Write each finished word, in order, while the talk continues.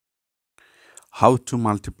How to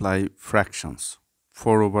multiply fractions?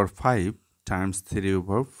 4 over 5 times 3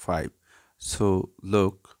 over 5. So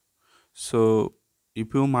look, so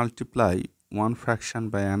if you multiply one fraction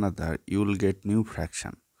by another, you will get new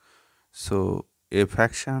fraction. So a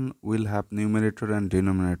fraction will have numerator and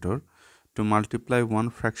denominator. To multiply one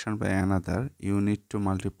fraction by another, you need to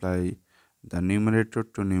multiply the numerator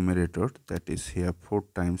to numerator, that is here 4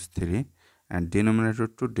 times 3, and denominator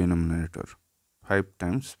to denominator 5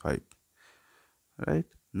 times 5. Right,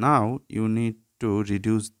 now you need to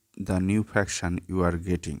reduce the new fraction you are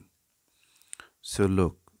getting. So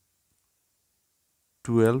look,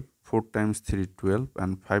 12, 4 times 3 12,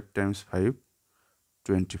 and 5 times 5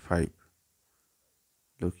 25.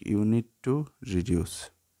 Look, you need to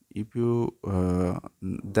reduce. If you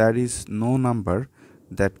there is no number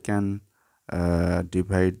that can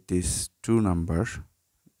divide these two numbers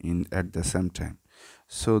in at the same time,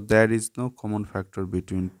 so there is no common factor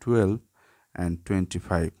between 12 and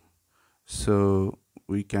 25. So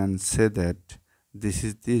we can say that this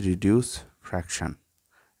is the reduced fraction,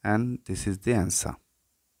 and this is the answer.